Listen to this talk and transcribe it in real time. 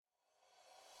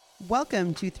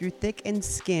Welcome to Through Thick and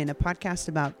Skin, a podcast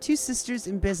about two sisters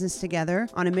in business together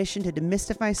on a mission to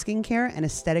demystify skincare and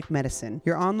aesthetic medicine.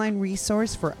 Your online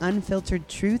resource for unfiltered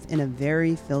truth in a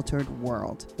very filtered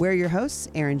world. We're your hosts,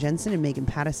 Erin Jensen and Megan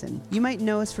Pattison. You might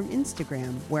know us from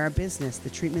Instagram, where our business, The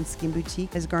Treatment Skin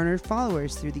Boutique, has garnered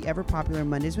followers through the ever-popular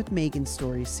Mondays with Megan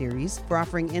Stories series for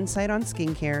offering insight on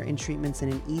skincare and treatments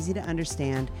in an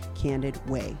easy-to-understand, candid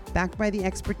way. Backed by the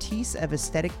expertise of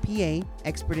aesthetic PA,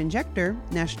 expert injector,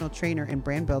 national trainer, and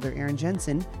brand builder Erin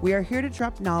Jensen, we are here to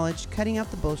drop knowledge, cutting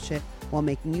out the bullshit while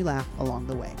making you laugh along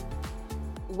the way.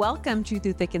 Welcome to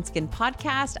Through Thick and Skin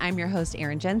podcast. I'm your host,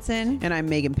 Erin Jensen. And I'm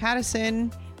Megan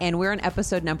Pattison. And we're on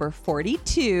episode number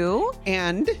 42.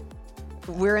 And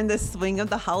we're in the swing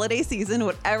of the holiday season,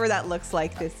 whatever that looks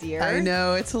like this year. I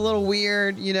know it's a little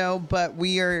weird, but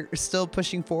we are still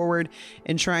pushing forward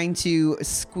and trying to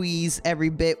squeeze every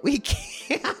bit we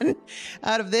can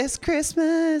out of this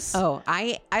Christmas. Oh,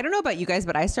 I don't know about you guys,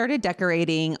 but I started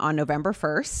decorating on November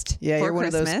 1st. Yeah, for you're one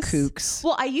Christmas. of those kooks.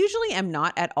 Well, I usually am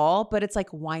not at all, but it's like,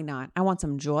 why not? I want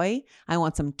some joy. I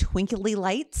want some twinkly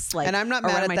lights. And I'm not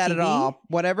mad at that at all.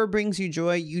 Whatever brings you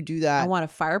joy, you do that. I want a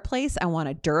fireplace. I want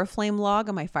a Duraflame log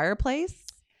on my fireplace.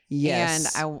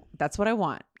 Yes. And that's what I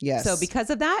want. Yes. So because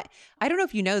of that, I don't know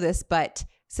if you know this, but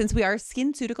since we are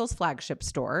SkinCeuticals flagship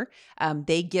store,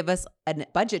 they give us a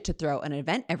budget to throw an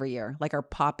event every year, like our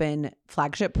Poppin'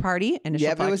 flagship party.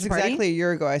 Yeah, but it was exactly a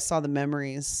year ago. I saw the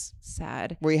memories.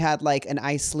 Sad. Where we had like an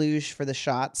ice luge for the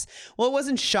shots. Well, it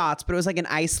wasn't shots, but it was like an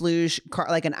ice luge,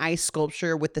 like an ice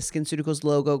sculpture with the SkinCeuticals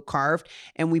logo carved.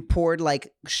 And we poured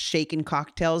like shaken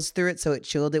cocktails through it. So it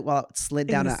chilled it while it slid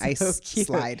down an ice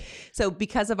slide. So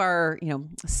because of our,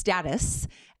 status,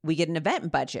 we get an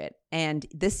event budget. And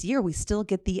this year we still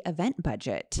get the event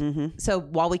budget. Mm-hmm. So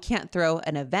while we can't throw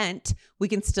an event, we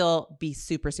can still be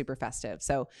super, super festive.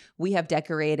 So we have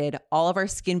decorated all of our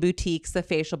skin boutiques, the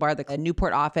facial bar, the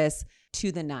Newport office to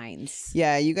the nines.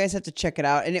 Yeah, you guys have to check it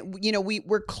out. And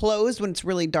we're closed when it's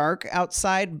really dark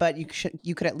outside, but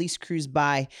you could at least cruise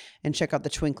by and check out the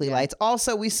twinkly lights.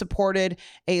 Also, we supported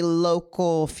a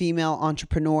local female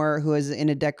entrepreneur who is in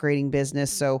a decorating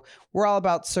business. So we're all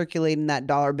about circulating that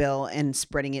dollar bill and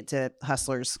spreading it to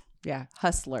hustlers. Yeah,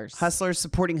 hustlers. Hustlers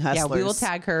supporting hustlers. Yeah, we will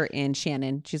tag her in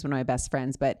Shannon. She's one of my best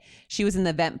friends, but she was in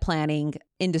the event planning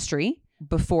industry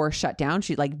before shutdown.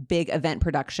 She like big event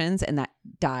productions, and that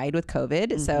died with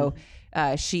COVID. Mm-hmm. So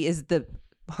she is the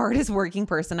hardest working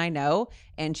person I know,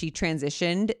 and she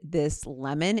transitioned this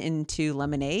lemon into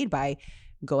lemonade by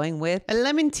going with a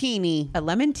lemontini,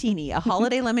 a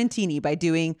holiday lemontini, by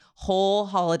doing whole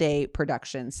holiday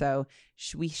production. So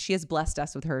she has blessed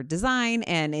us with her design,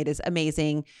 and it is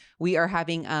amazing. We are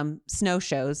having snow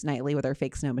shows nightly with our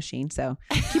fake snow machine. So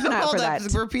keep an eye out for that.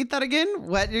 Repeat that again.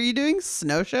 What are you doing?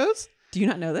 Snow shows? Do you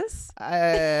not know this?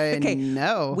 Okay.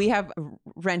 No. We have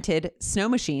rented snow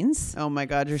machines. Oh my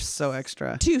God, you're so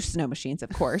extra. 2 snow machines, of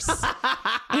course.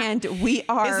 And we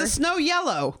are... Is the snow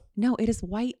yellow? No, it is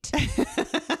white.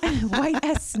 White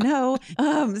as snow.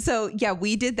 So yeah,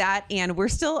 we did that, and we're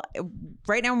still,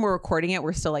 right now when we're recording it,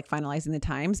 we're still like finalizing the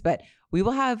times, but we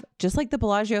will have, just like the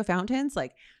Bellagio fountains,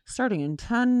 like starting in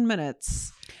 10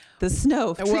 minutes.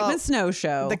 The treatment snow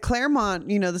show. The Claremont,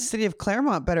 the city of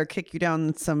Claremont better kick you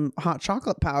down some hot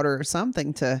chocolate powder or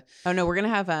something to. Oh no, we're gonna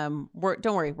have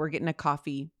don't worry, we're getting a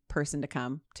coffee person to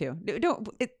come too.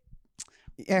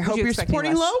 I hope you're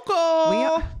supporting local. We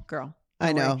are, girl.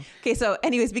 I know. Worry. Okay, so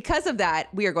anyways, because of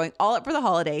that, we are going all up for the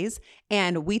holidays,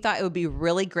 and we thought it would be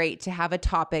really great to have a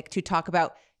topic to talk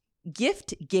about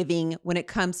gift giving when it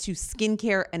comes to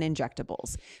skincare and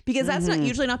injectables, because that's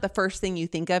usually not the first thing you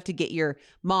think of to get your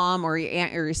mom or your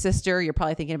aunt or your sister. You're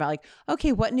probably thinking about like,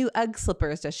 okay, what new Ugg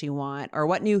slippers does she want, or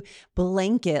what new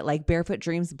blanket, like Barefoot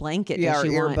Dreams blanket, does she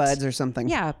want? Earbuds or something.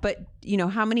 Yeah, but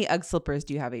how many Ugg slippers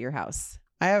do you have at your house?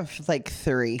 I have like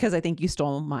 3. Because I think you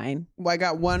stole mine. Well, I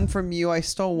got one from you. I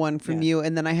stole one from you,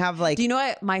 and then I have like. Do you know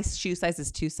what? My shoe size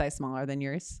is 2 sizes smaller than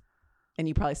yours. And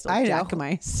you probably still jack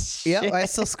my shit. Yep, I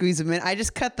still squeeze them in. I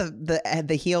just cut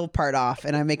the heel part off,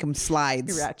 and I make them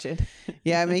slides. You're ratchet.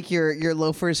 Yeah, I make your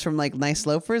loafers from like nice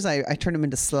loafers. I turn them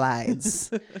into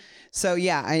slides. So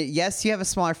yeah, yes, you have a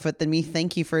smaller foot than me.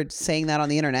 Thank you for saying that on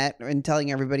the internet and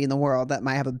telling everybody in the world that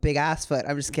I have a big ass foot.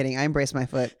 I'm just kidding. I embrace my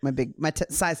foot.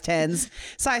 Size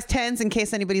 10s in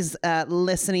case anybody's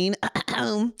listening.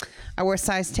 I wear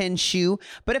size 10 shoe.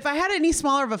 But if I had any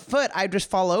smaller of a foot, I'd just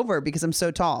fall over because I'm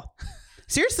so tall.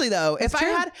 Seriously though, if I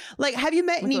had have you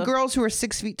met any girls who are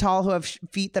 6 feet tall who have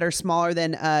feet that are smaller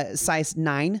than size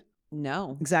 9?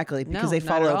 No. Exactly, because they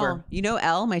fall over.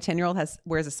 Elle, my 10-year-old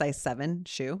wears a size 7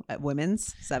 shoe at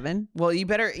women's 7. Well, you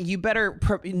better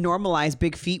normalize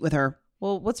big feet with her.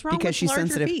 Well, what's wrong Because with she's larger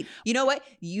sensitive. feet? You know what?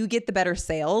 You get the better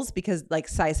sales because like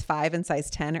size 5 and size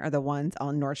 10 are the ones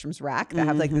on Nordstrom's rack that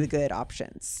have like the good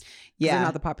options. 'Cause Yeah. they're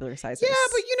not the popular sizes. Yeah,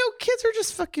 but kids are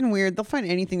just fucking weird. They'll find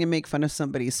anything to make fun of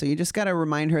somebody. So you just got to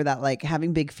remind her that like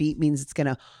having big feet means it's going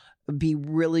to be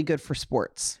really good for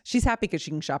sports. She's happy because she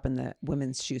can shop in the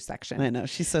women's shoe section. I know.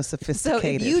 She's so So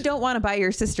sophisticated. if you don't want to buy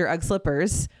your sister Ugg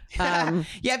slippers, Yeah,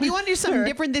 if you want to do something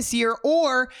different this year,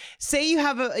 or say you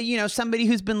have somebody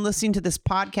who's been listening to this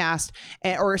podcast,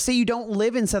 or say you don't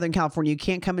live in Southern California, you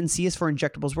can't come and see us for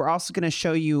injectables. We're also going to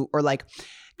show you, or like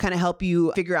kind of help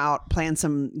you plan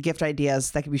some gift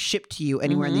ideas that can be shipped to you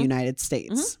anywhere in the United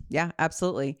States. yeah,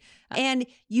 absolutely. And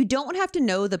you don't have to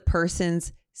know the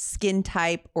person's skin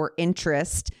type or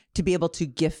interest to be able to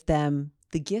gift them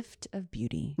the gift of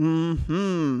beauty.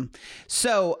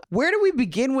 So where do we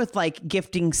begin with like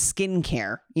gifting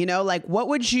skincare? Like what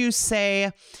would you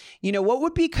say, what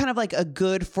would be kind of like a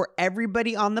good for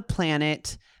everybody on the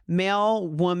planet, male,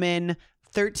 woman,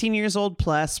 13 years old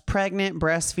plus, pregnant,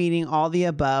 breastfeeding, all the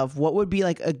above? What would be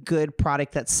like a good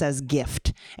product that says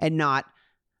gift and not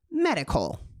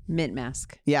medical? Mint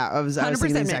mask. Yeah, I was thinking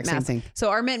the 100% exact mint same mask. thing. So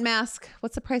our mint mask,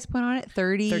 what's the price point on it?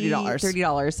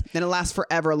 $30. Then it lasts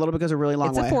forever. A little bit goes a really long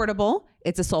It's way. affordable.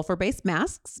 It's a sulfur-based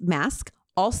mask.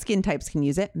 All skin types can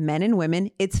use it, men and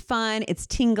women. It's fun. It's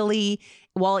tingly.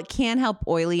 While it can help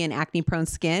oily and acne-prone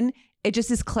skin, it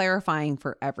just is clarifying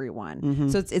for everyone.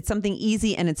 So it's something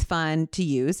easy and it's fun to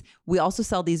use. We also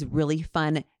sell these really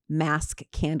fun mask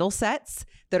candle sets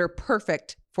that are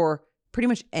perfect for pretty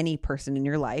much any person in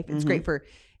your life. It's great for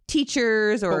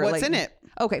teachers or But what's in it?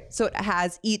 Okay, so it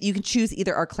has, you can choose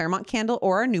either our Claremont candle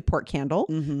or our Newport candle,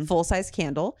 full-size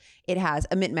candle. It has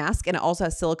a mint mask and it also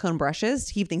has silicone brushes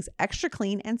to keep things extra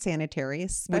clean and sanitary,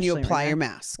 especially When you apply right your now.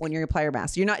 mask. When you apply your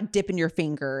mask. You're not dipping your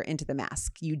finger into the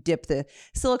mask. You dip the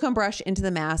silicone brush into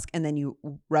the mask and then you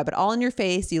rub it all in your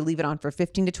face. You leave it on for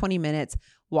 15 to 20 minutes.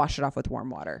 Wash it off with warm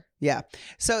water. Yeah.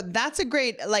 So that's a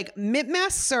great, like, mint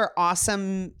masks are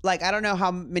awesome. Like, I don't know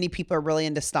how many people are really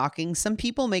into stockings. Some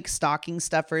people make stocking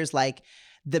stuffers like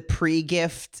the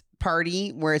pre-gift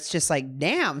party where it's just like,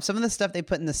 damn, some of the stuff they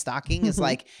put in the stocking is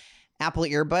like Apple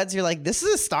earbuds. You're like, this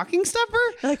is a stocking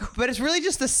stuffer? But it's really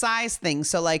just the size thing.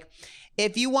 So like,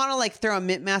 if you want to like throw a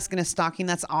mint mask in a stocking,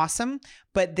 that's awesome.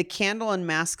 But the candle and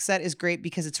mask set is great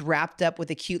because it's wrapped up with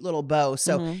a cute little bow.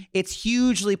 So it's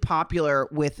hugely popular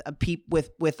with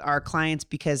with our clients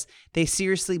because they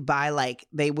seriously buy, like,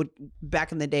 they would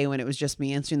back in the day when it was just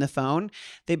me answering the phone,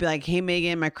 they'd be like, hey,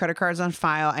 Megan, my credit card's on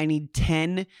file. I need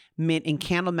 10 mint and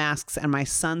candle masks and my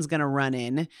son's going to run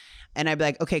in. And I'd be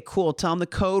like, okay, cool. Tell them the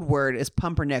code word is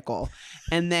pumpernickel.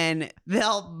 And then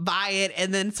they'll buy it.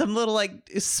 And then some little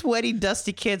like sweaty,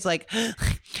 dusty kids like,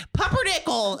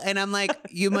 pumpernickel. And I'm like,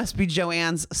 you must be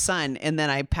Joanne's son. And then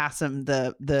I pass him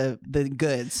the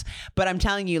goods. But I'm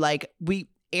telling you, like,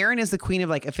 Erin is the queen of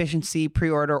like efficiency,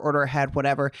 pre-order, order ahead,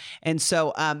 whatever. And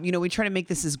so, we try to make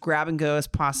this as grab and go as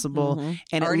possible.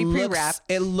 And Already pre-wrapped.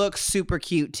 It looks super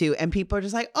cute too. And people are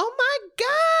just like, oh my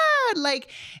God. Like,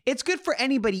 it's good for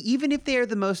anybody, even if they're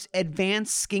the most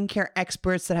advanced skincare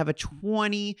experts that have a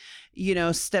 20,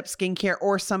 step skincare,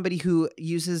 or somebody who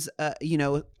uses,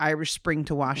 Irish Spring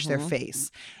to wash their face.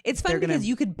 It's fun because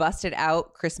you could bust it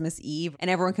out Christmas Eve and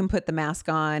everyone can put the mask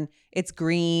on. It's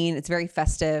green. It's very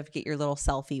festive. Get your little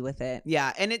selfie with it.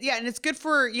 Yeah. And it's good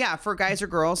for guys or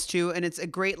girls too. And it's a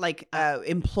great like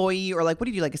employee, or like, what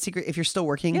do you do? Like a secret, if you're still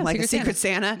working, like a Secret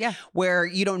Santa, where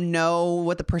you don't know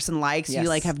what the person likes. Yes. You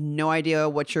like have no idea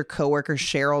what your coworker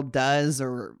Cheryl does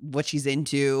or what she's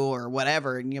into or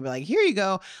whatever. And you'll be like, here you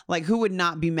go. Like, who would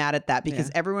not be mad at that?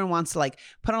 Because everyone wants to like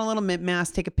put on a little mint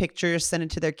mask, take a picture, send it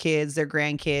to their kids, their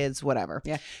grandkids, whatever.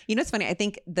 Yeah. It's funny. I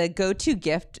think the go-to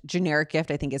gift, generic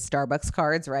gift, I think is Starbucks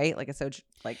cards, right? Like, it's so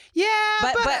like, yeah,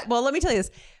 but well, let me tell you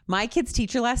this. My kid's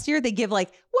teacher last year, they give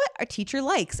like what our teacher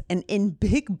likes. And in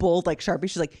big, bold, like Sharpie,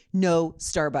 she's like, no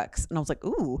Starbucks. And I was like,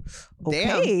 ooh,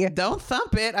 okay. Damn, don't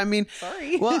thump it. I mean,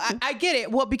 sorry. Well, I get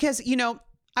it. Well, because,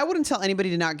 I wouldn't tell anybody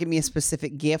to not give me a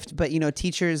specific gift, but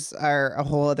teachers are a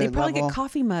whole other level. They probably get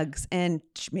coffee mugs and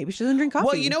maybe she doesn't drink coffee.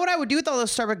 Well, you know what I would do with all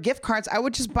those Starbucks gift cards? I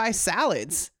would just buy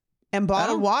salads and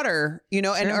bottled water, and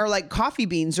or like coffee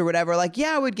beans or whatever. Like,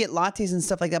 yeah, I would get lattes and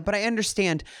stuff like that. But I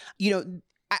understand,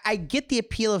 I get the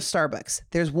appeal of Starbucks.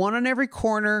 There's one on every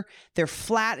corner. They're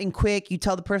flat and quick. You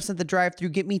tell the person at the drive-thru,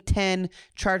 get me 10,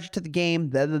 charge it to the game,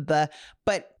 blah, blah, blah.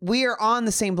 But we are on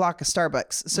the same block as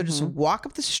Starbucks. So just walk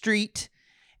up the street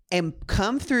and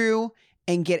come through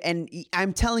and and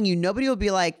I'm telling you, nobody will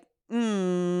be like,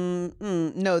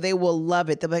 no, they will love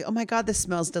it. They'll be like, oh my God, this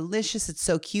smells delicious. It's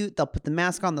so cute. They'll put the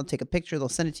mask on, they'll take a picture, they'll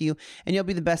send it to you, and you'll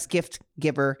be the best gift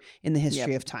giver in the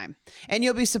history of time. And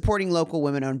you'll be supporting local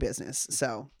women-owned business.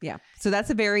 So Yeah. So that's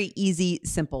a very easy,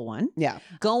 simple one. yeah.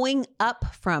 Going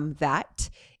up from that,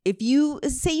 if you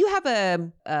say you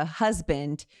have a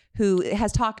husband who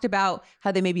has talked about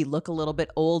how they maybe look a little bit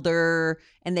older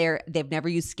and they've never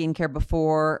used skincare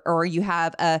before, or you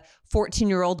have a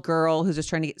 14-year-old girl who's just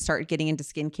trying to start getting into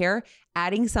skincare,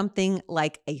 adding something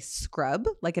like a scrub,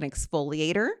 like an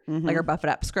exfoliator, like our Buff It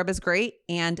Up scrub is great,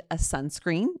 and a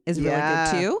sunscreen is really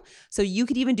good too. So you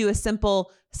could even do a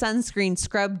simple sunscreen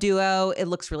scrub duo. It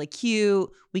looks really cute.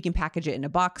 We can package it in a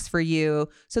box for you.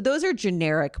 So those are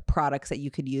generic products that you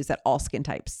could use that all skin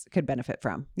types could benefit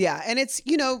from. Yeah. And it's,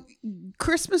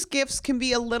 Christmas gifts can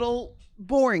be a little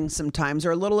boring sometimes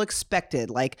or a little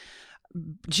expected, like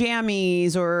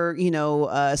jammies or,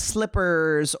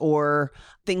 slippers or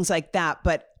things like that.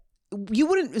 But you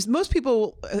wouldn't, most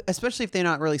people, especially if they're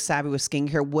not really savvy with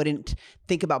skincare, wouldn't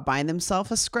think about buying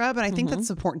themselves a scrub. And I think that's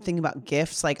the important thing about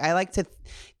gifts. Like I like to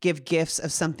give gifts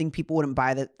of something people wouldn't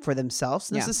buy for themselves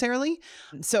necessarily.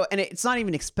 So, and it's not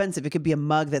even expensive. It could be a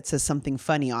mug that says something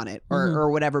funny on it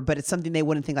or whatever, but it's something they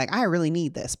wouldn't think like, I really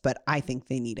need this, but I think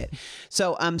they need it.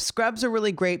 So scrubs are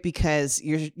really great because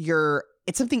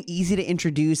it's something easy to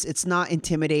introduce. It's not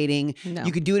intimidating. No.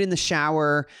 You could do it in the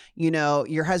shower.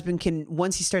 Your husband can,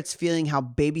 once he starts feeling how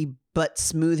baby butt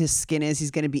smooth his skin is,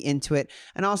 he's going to be into it.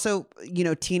 And also,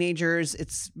 teenagers,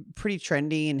 it's pretty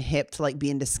trendy and hip to like be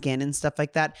into skin and stuff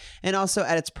like that. And also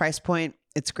at its price point,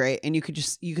 it's great. And you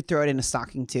could throw it in a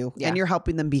stocking too. Yeah. And you're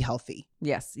helping them be healthy.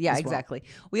 Yes. Yeah, exactly.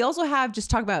 Well. We also have, just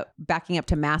talk about backing up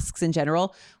to masks in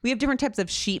general. We have different types of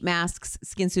sheet masks.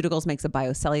 SkinCeuticals makes a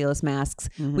biocellulose masks.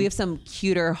 We have some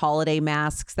cuter holiday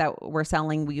masks that we're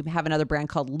selling. We have another brand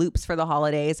called Loops for the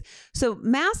holidays. So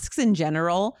masks in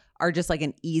general are just like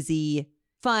an easy,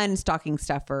 fun stocking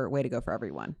stuffer way to go for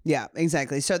everyone. Yeah,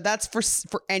 exactly. So that's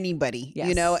for anybody,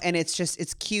 and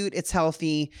it's cute, it's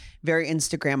healthy, very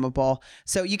Instagrammable.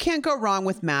 So you can't go wrong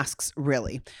with masks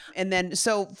really. And then,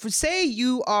 so say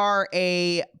you are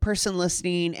a person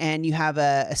listening and you have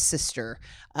a sister,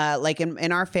 like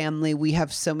in our family, we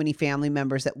have so many family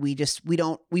members that we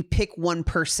pick one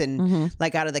person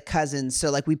like out of the cousins.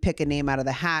 So like we pick a name out of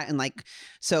the hat and like,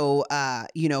 so,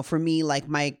 for me, like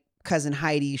my cousin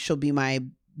Heidi, she'll be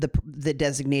the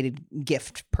designated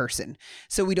gift person.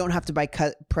 So we don't have to buy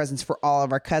presents for all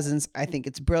of our cousins. I think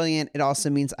it's brilliant. It also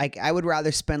means I would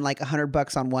rather spend like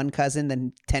 $100 on one cousin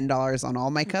than $10 on all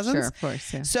my cousins. Sure, of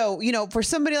course. Yeah. So, for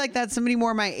somebody like that, somebody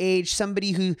more my age,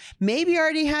 somebody who maybe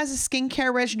already has a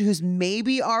skincare regimen, who's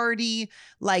maybe already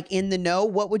like in the know,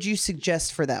 what would you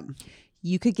suggest for them?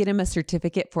 You could get him a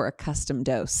certificate for a custom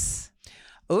dose.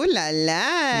 Ooh la la.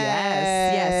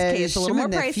 Yes. Okay, it's a little more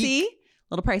pricey.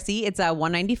 It's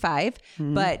 $195,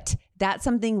 but that's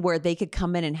something where they could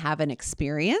come in and have an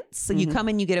experience. So you come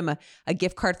in, you get them a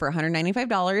gift card for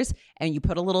 $195 and you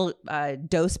put a little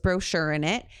dose brochure in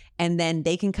it. And then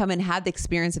they can come and have the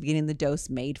experience of getting the dose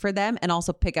made for them and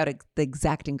also pick out the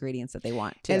exact ingredients that they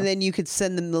want to. And then you could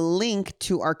send them the link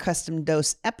to our custom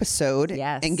dose episode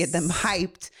and get them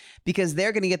hyped because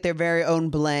they're going to get their very own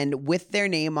blend with their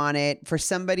name on it for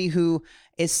somebody who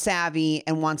is savvy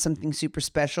and wants something super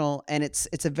special. And it's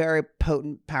a very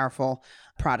potent, powerful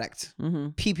product.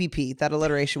 PPP, that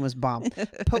alliteration was bomb.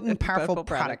 Potent, powerful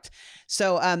product.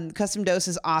 So custom dose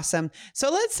is awesome.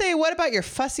 So let's say, what about your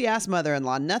fussy ass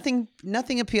mother-in-law? Nothing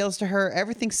appeals to her.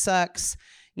 Everything sucks.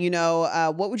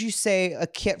 What would you say a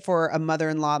kit for a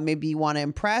mother-in-law maybe you want to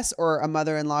impress, or a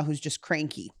mother-in-law who's just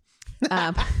cranky?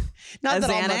 Not that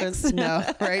all mothers, no,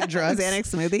 right? Drugs,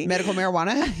 Xanax smoothie, medical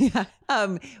marijuana.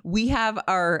 Yeah. We have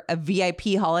a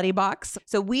VIP holiday box.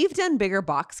 So we've done bigger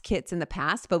box kits in the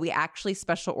past, but we actually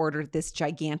special ordered this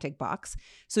gigantic box.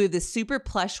 So we have this super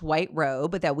plush white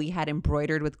robe that we had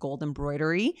embroidered with gold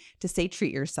embroidery to say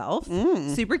treat yourself.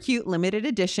 Super cute, limited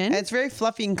edition. And it's very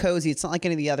fluffy and cozy. It's not like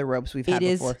any of the other robes we've had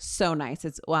before. It is so nice.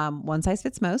 It's one size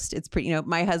fits most. It's pretty,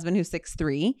 my husband who's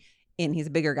 6'3", and he's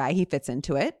a bigger guy, he fits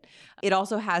into it. It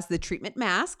also has the treatment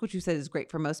mask, which you said is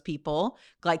great for most people,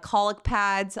 glycolic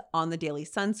pads on the daily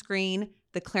sunscreen,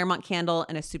 the Claremont candle,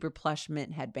 and a super plush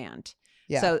mint headband.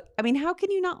 Yeah. So, how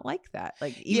can you not like that?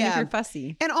 Like, even if you're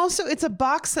fussy. And also it's a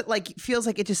box that like feels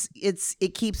like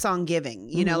it keeps on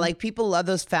giving, like people love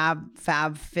those fab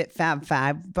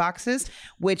boxes,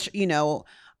 which,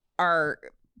 are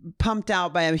pumped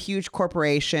out by a huge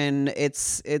corporation.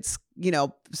 It's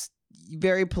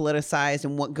very politicized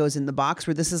in what goes in the box,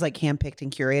 where this is like handpicked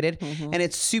and curated, and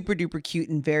it's super duper cute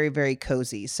and very, very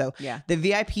cozy. So the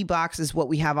VIP box is what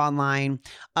we have online,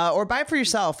 or buy it for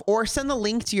yourself, or send the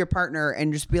link to your partner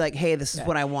and just be like, hey, this is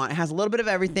what I want. It has a little bit of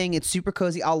everything. It's super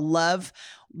cozy. I'll love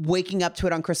waking up to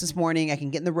it on Christmas morning. I can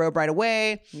get in the robe right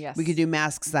away. Yes. We could do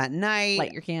masks that night.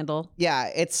 Light your candle. Yeah,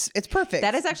 it's perfect.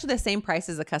 That is actually the same price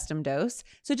as a custom dose.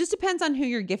 So it just depends on who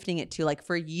you're gifting it to. Like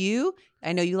for you,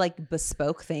 I know you like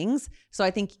bespoke things. So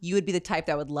I think you would be the type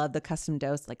that would love the custom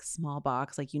dose, like small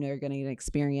box, like, you're going to get an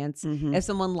experience. If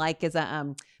someone like is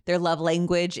their love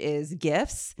language is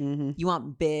gifts, you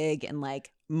want big and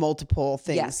like multiple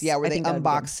things. Yes, yeah, where I they think that would be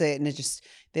unbox it and it just,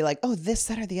 they like, oh, this,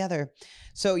 that, or the other.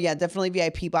 So yeah, definitely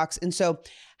VIP box. And so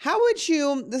how would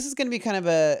you, this is going to be kind of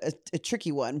a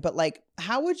tricky one, but like,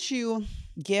 how would you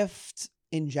gift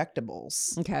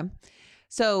injectables? Okay.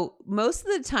 So most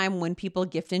of the time when people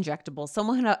gift injectables,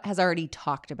 someone has already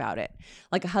talked about it.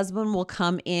 Like a husband will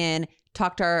come in,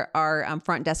 talk to our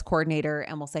front desk coordinator,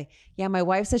 and we'll say, yeah, my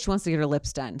wife said she wants to get her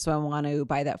lips done, so I want to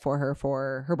buy that for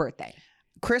her birthday.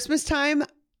 Christmas time,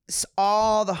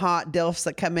 all the hot DILFs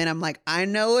that come in, I'm like, I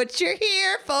know what you're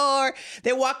here for.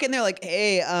 They walk in, they're like,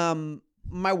 hey,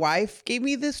 my wife gave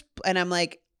me this, and I'm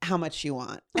like, how much you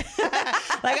want?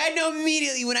 Like, I know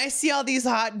immediately when I see all these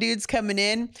hot dudes coming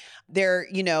in, they're,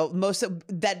 most of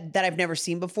that I've never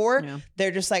seen before. Yeah.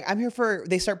 They're just like, I'm here for,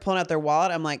 they start pulling out their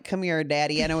wallet. I'm like, come here,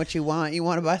 daddy. I know what you want. You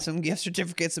want to buy some gift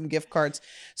certificates, some gift cards.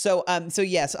 So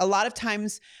yes, a lot of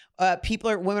times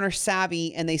women are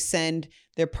savvy and they send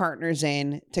their partners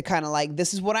in to kind of like,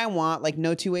 this is what I want. Like,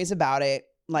 no two ways about it.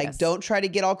 Like, don't try to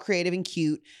get all creative and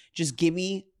cute. Just give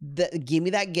me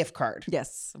that gift card.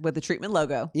 Yes. With the treatment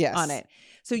logo on it.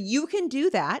 So you can do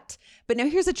that. But now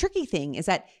here's a tricky thing is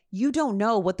that you don't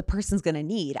know what the person's going to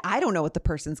need. I don't know what the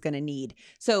person's going to need.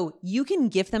 So you can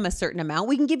gift them a certain amount.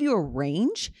 We can give you a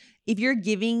range. If you're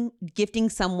gifting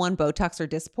someone Botox or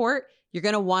Dysport, you're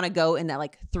going to want to go in that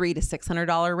like $300 to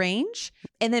 $600 range.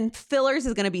 And then fillers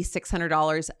is going to be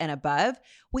 $600 and above.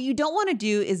 What you don't want to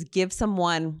do is give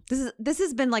someone, this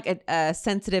has been like a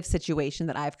sensitive situation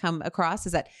that I've come across,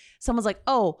 is that someone's like,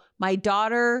 oh, my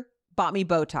daughter bought me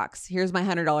Botox. Here's my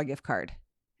 $100 gift card.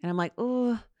 And I'm like,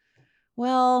 oh,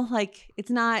 well, like it's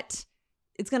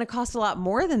going to cost a lot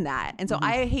more than that. And so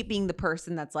I hate being the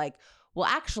person that's like, well,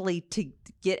 actually, to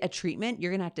get a treatment,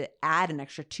 you're going to have to add an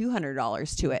extra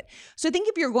 $200 to it. So I think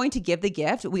if you're going to give the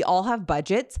gift, we all have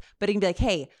budgets, but it can be like,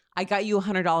 hey, I got you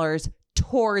 $100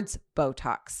 towards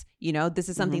Botox. This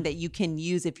is something that you can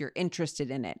use if you're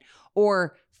interested in it,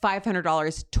 or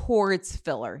 $500 towards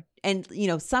filler. And,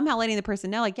 somehow letting the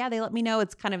person know, like, yeah, they let me know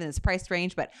it's kind of in this price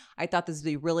range, but I thought this would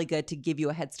be really good to give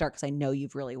you a head start because I know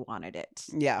you've really wanted it.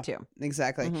 Yeah, too.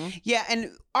 Exactly. Yeah.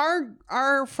 And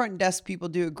our front desk people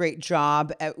do a great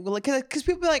job at, because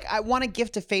people be like, I want to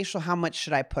gift a facial. How much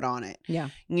should I put on it? Yeah.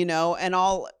 And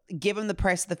I'll give them the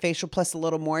price of the facial plus a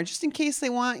little more just in case they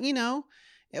want,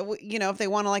 if they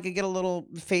want to like get a little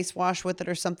face wash with it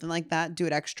or something like that, do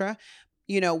it extra.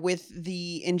 With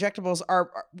the injectables,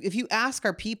 if you ask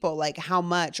our people like how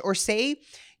much, or say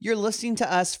you're listening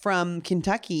to us from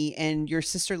Kentucky and your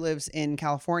sister lives in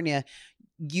California,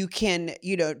 you can,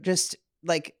 just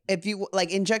like, if you like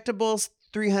injectables,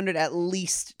 $300 at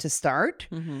least to start,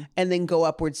 and then go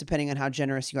upwards depending on how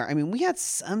generous you are. I mean, we had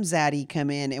some zaddy come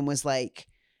in and was like,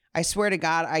 I swear to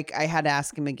God, I had to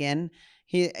ask him again.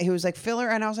 He was like, filler,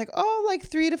 and I was like, oh, like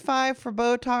 3 to 5 for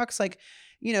Botox, like,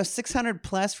 600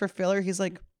 plus for filler. He's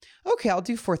like, okay, I'll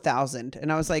do 4,000.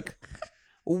 And I was like,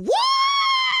 what?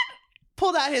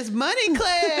 Pulled out his money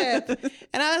clip.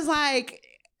 And I was like,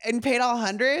 and paid all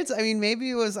hundreds. I mean, maybe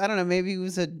it was, I don't know, maybe he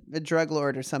was a drug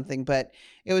lord or something, but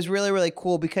it was really, really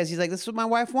cool because he's like, this is what my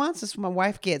wife wants. This is what my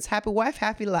wife gets. Happy wife,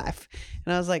 happy life.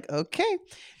 And I was like, okay.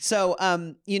 So,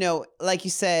 like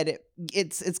you said,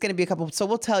 it's going to be a couple. So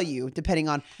we'll tell you depending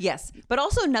on. Yes. But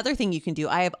also another thing you can do.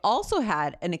 I have also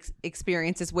had an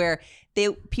experiences where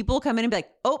people come in and be like,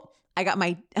 oh, I got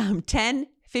my 10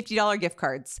 $50 gift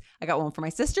cards. I got one for my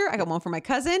sister. I got one for my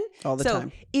cousin. All the time.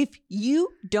 So if you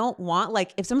don't want,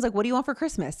 like, if someone's like, what do you want for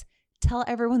Christmas? Tell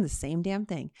everyone the same damn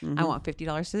thing. I want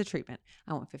 $50 to the treatment.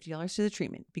 I want $50 to the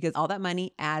treatment, because all that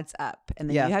money adds up. And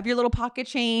then you have your little pocket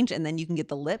change, and then you can get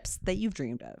the lips that you've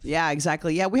dreamed of. Yeah,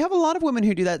 exactly. Yeah. We have a lot of women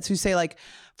who do that, who say like,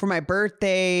 for my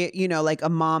birthday, like a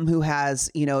mom who has,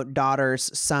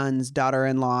 daughters, sons,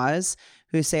 daughter-in-laws,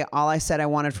 who say, all I said I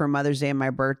wanted for Mother's Day and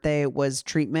my birthday was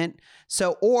treatment.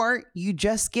 So, or you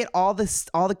just get all the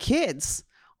kids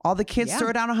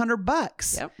throw down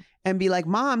 $100. Yep. and be like,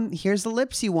 Mom, here's the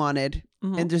lips you wanted.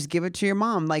 And just give it to your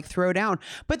mom, like throw down.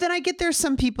 But then I get there's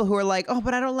some people who are like, oh,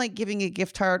 but I don't like giving a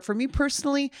gift card. For me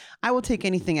personally, I will take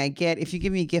anything I get. If you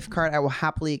give me a gift card, I will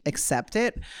happily accept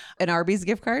it. An Arby's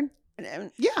gift card?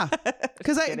 Yeah,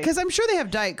 because I'm sure they have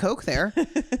Diet Coke there,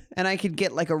 and I could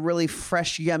get like a really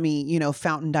fresh, yummy,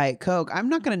 fountain Diet Coke. I'm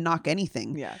not going to knock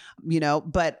anything. Yeah,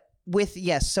 but with the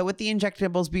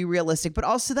injectables, be realistic, but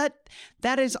also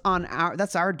that is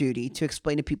that's our duty to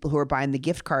explain to people who are buying the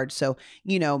gift card. So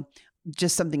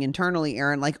just something internally,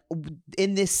 Erin, like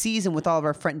in this season with all of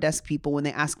our front desk people, when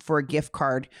they ask for a gift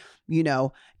card,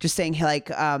 just saying like,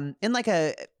 in like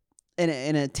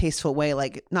in a tasteful way,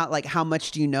 like not like how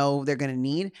much do you know they're going to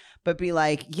need, but be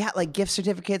like, yeah, like gift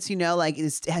certificates, like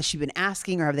has she been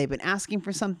asking or have they been asking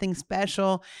for something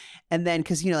special? And then,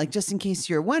 cause like just in case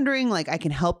you're wondering, like I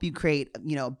can help you create,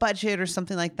 a budget or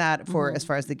something like that for as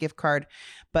far as the gift card.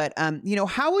 But,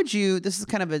 how would you, this is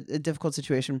kind of a difficult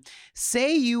situation.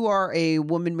 Say you are a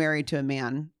woman married to a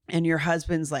man and your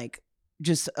husband's like,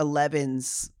 just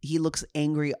 11s. He looks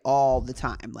angry all the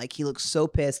time. Like he looks so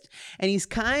pissed and he's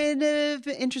kind of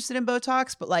interested in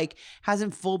Botox, but like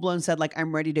hasn't full blown said like,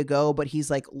 I'm ready to go. But he's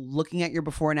like looking at your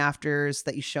before and afters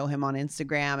that you show him on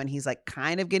Instagram. And he's like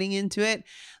kind of getting into it.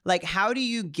 Like, how do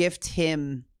you gift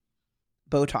him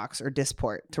Botox or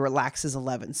Dysport to relax his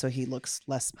 11 so he looks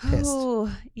less pissed?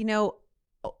 Oh,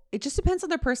 it just depends on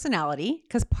their personality.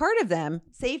 Cause part of them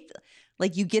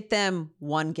like you get them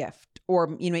one gift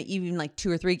or, even like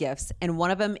 2 or 3 gifts. And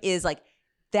one of them is like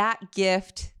that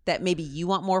gift that maybe you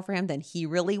want more for him than he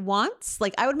really wants.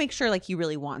 Like I would make sure like he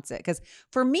really wants it. Cause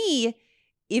for me,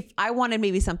 if I wanted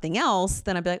maybe something else,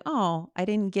 then I'd be like, oh, I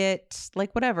didn't get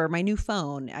like whatever, my new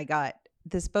phone. I got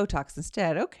this Botox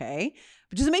instead. Okay.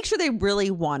 But just make sure they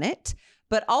really want it.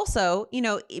 But also,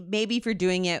 maybe if you're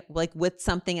doing it like with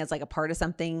something as like a part of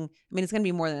something, I mean, it's going to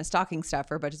be more than a stocking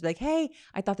stuffer, but just be like, hey,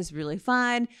 I thought this was really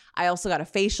fun. I also got a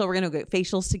facial. We're going to go get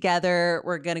facials together.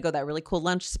 We're going to go to that really cool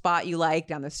lunch spot you like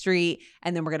down the street.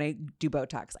 And then we're going to do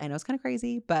Botox. I know it's kind of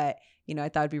crazy, but I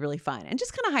thought it'd be really fun and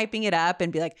just kind of hyping it up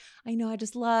and be like, I know, I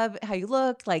just love how you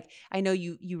look. Like, I know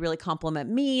you really compliment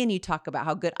me and you talk about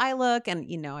how good I look. And,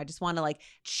 I just want to like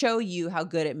show you how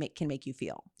good it can make you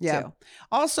feel. Yeah. Too.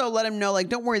 Also let him know, like,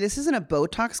 don't worry, this isn't a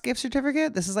Botox gift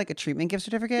certificate. This is like a treatment gift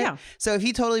certificate. Yeah. So if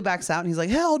he totally backs out and he's like,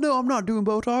 hell no, I'm not doing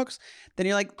Botox. Then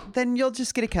you're like, then you'll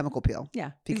just get a chemical peel.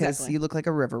 Yeah. Because exactly. you look like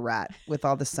a river rat with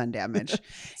all the sun damage.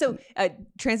 So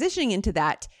transitioning into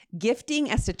that, gifting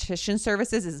esthetician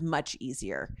services is much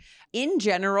easier. In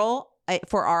general,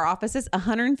 for our offices,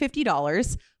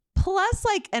 $150 plus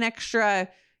like an extra,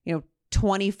 $25,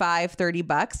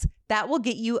 $30. That will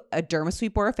get you a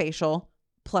dermasweep or a facial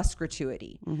plus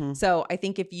gratuity. Mm-hmm. So I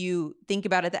think if you think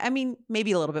about it,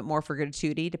 maybe a little bit more for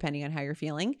gratuity, depending on how you're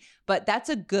feeling, but that's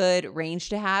a good range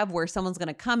to have where someone's going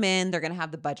to come in, they're going to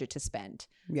have the budget to spend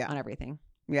on everything.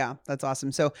 Yeah, that's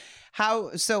awesome. So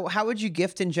how would you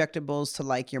gift injectables to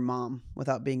like your mom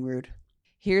without being rude?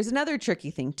 Here's another tricky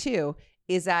thing too,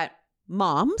 is that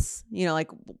moms,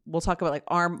 like we'll talk about like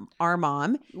our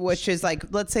mom, which is like,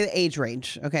 let's say the age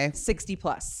range. Okay. 60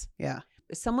 plus. Yeah.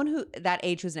 Someone who that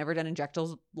age who's never done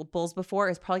injectables before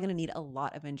is probably going to need a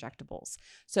lot of injectables.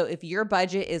 So if your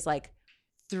budget is like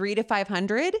 $300 to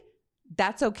 $500,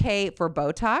 that's okay for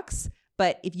Botox.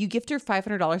 But if you gift her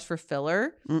 $500 for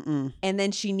filler and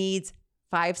then she needs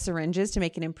 5 syringes to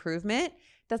make an improvement,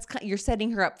 you're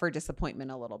setting her up for disappointment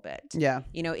a little bit. Yeah.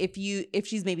 If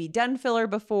she's maybe done filler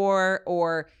before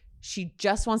or she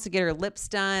just wants to get her lips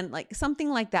done, like something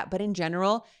like that. But in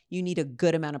general, you need a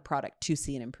good amount of product to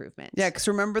see an improvement. Yeah. Because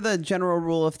remember the general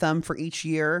rule of thumb for each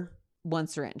year? 1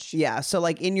 syringe. Yeah. So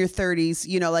like in your 30s,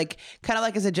 like kind of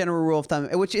like as a general rule of thumb,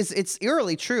 which is, it's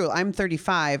eerily true. I'm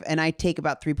 35 and I take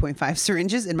about 3.5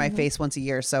 syringes in my face once a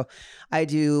year. So I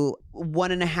do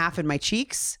 1.5 in my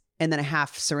cheeks and then a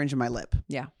half syringe in my lip.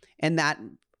 Yeah. And that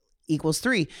equals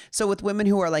 3. So with women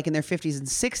who are like in their 50s and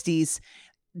 60s,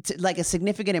 like a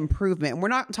significant improvement. And we're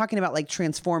not talking about like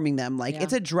transforming them. Like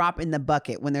it's a drop in the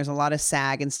bucket when there's a lot of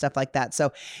sag and stuff like that.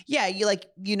 So yeah,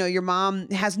 your mom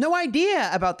has no idea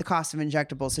about the cost of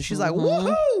injectables. So she's like,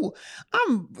 woohoo,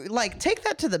 I'm like, take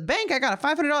that to the bank. I got a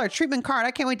 $500 treatment card.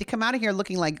 I can't wait to come out of here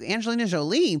looking like Angelina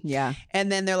Jolie. Yeah.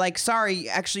 And then they're like, sorry,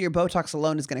 actually your Botox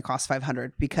alone is going to cost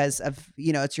 $500 because of,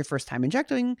 it's your first time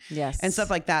injecting and stuff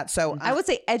like that. So I would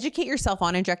say educate yourself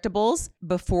on injectables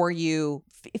before you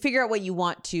figure out what you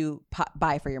want to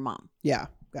buy for your mom. Yeah,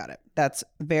 got it. That's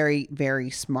very, very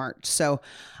smart. So,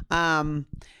 yeah,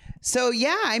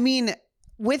 I mean,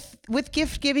 with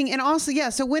gift giving, and also, yeah,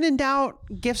 so when in doubt,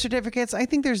 gift certificates, I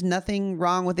think there's nothing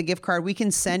wrong with a gift card. We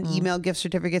can send email gift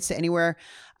certificates to anywhere,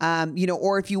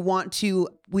 or if you want to,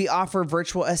 we offer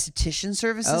virtual esthetician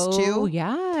services too. Oh,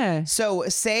 yeah. So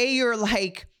say you're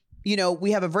like,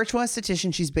 we have a virtual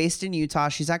esthetician. She's based in Utah.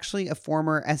 She's actually a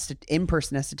former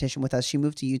in-person esthetician with us. She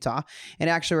moved to Utah, and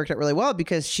it actually worked out really well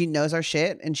because she knows our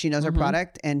shit and she knows our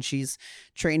product, and she's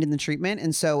trained in the treatment.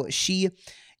 And so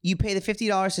you pay the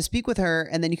 $50 to speak with her,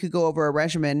 and then you could go over a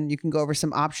regimen. You can go over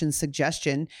some options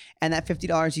suggestion, and that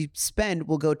 $50 you spend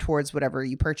will go towards whatever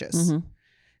you purchase.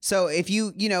 So if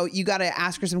you got to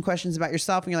ask her some questions about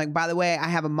yourself, and you're like, by the way, I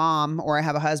have a mom, or I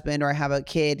have a husband, or I have a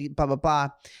kid, blah, blah, blah.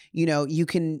 You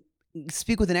can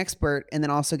speak with an expert and then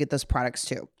also get those products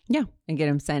too. Yeah. And get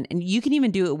them sent. And you can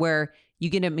even do it where you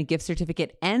get them a gift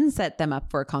certificate and set them up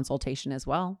for a consultation as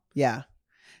well. Yeah.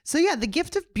 So yeah, the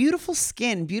gift of beautiful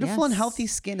skin, beautiful and healthy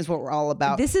skin is what we're all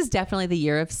about. This is definitely the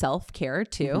year of self-care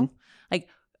too. Like,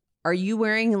 are you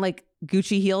wearing like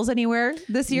Gucci heels anywhere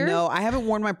this year? No, I haven't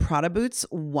worn my Prada boots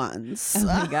once. Oh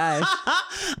my gosh.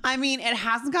 I mean, it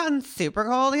hasn't gotten super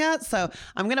cold yet, so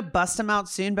I'm going to bust them out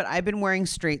soon, but I've been wearing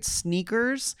straight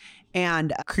sneakers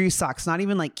and crew socks, not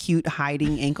even like cute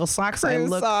hiding ankle socks. I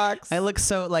look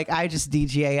so like I just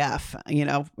DGAF,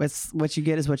 it's what you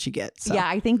get is what you get. So. Yeah,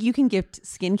 I think you can gift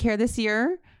skincare this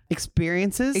year.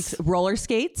 Experiences. Roller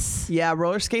skates. Yeah,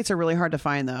 roller skates are really hard to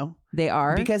find though. They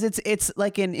are, because it's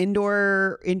like an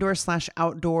indoor /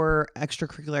 outdoor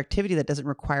extracurricular activity that doesn't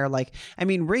require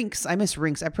rinks. I miss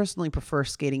rinks. I personally prefer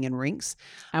skating in rinks.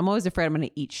 I'm always afraid I'm going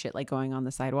to eat shit like going on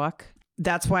the sidewalk.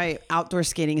 That's why outdoor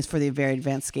skating is for the very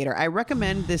advanced skater. I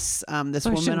recommend this woman. I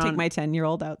shouldn't take my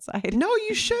 10-year-old outside. No,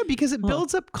 you should, because it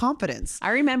builds up confidence. I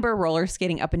remember roller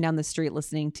skating up and down the street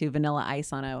listening to Vanilla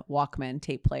Ice on a Walkman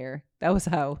tape player. That was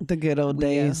how the good old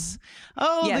days.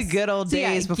 The good old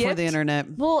days before the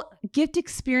internet. Well, gift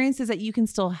experiences that you can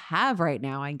still have right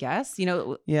now, I guess.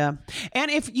 Yeah. And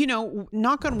if,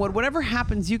 knock on wood, whatever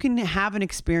happens, you can have an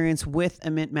experience with a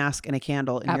mint mask and a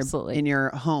candle in your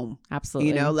home.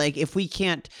 Absolutely. Like if we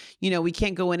can't, we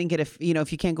can't go in and get if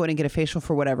you can't go in and get a facial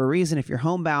for whatever reason, if you're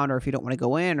homebound or if you don't want to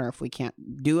go in, or if we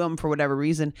can't do them for whatever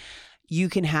reason, you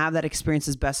can have that experience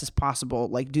as best as possible.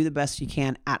 Like, do the best you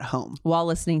can at home while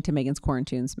listening to Megan's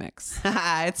Quarantunes mix.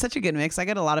 It's such a good mix. I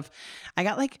got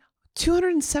like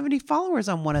 270 followers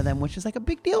on one of them, which is like a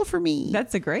big deal for me.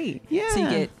 That's great. Yeah. So you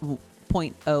get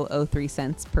 0.003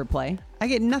 cents per play. I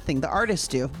get nothing. The artists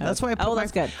do. That's why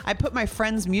that's good. I put my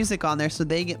friends' music on there so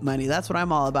they get money. That's what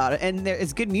I'm all about. And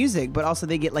it's good music, but also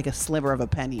they get like a sliver of a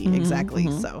penny.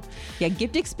 Exactly. So yeah,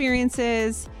 gift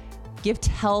experiences, gift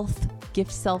health,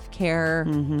 gift self-care,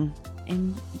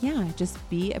 and yeah, just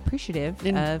be appreciative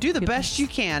and do the best you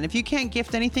can. If you can't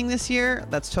gift anything this year,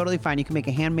 that's totally fine. You can make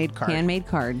a handmade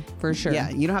card for sure. Yeah,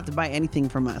 you don't have to buy anything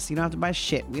from us. You don't have to buy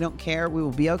shit. We don't care. We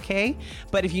will be okay.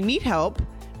 But if you need help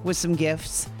with some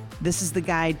gifts, this is the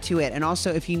guide to it. And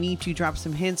also, if you need to drop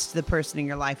some hints to the person in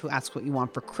your life who asks what you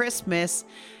want for Christmas,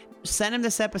 send him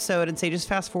this episode and say, just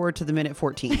fast forward to the minute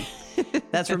 14.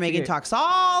 That's where Megan talks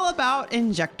all about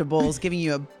injectables, giving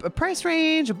you a price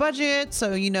range, a budget,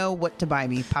 so you know what to buy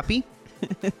me, puppy.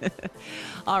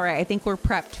 All right. I think we're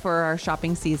prepped for our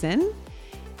shopping season.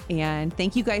 And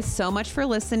thank you guys so much for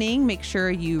listening. Make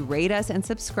sure you rate us and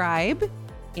subscribe.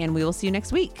 And we will see you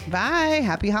next week. Bye.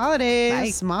 Happy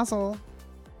holidays. Bye. Mazel.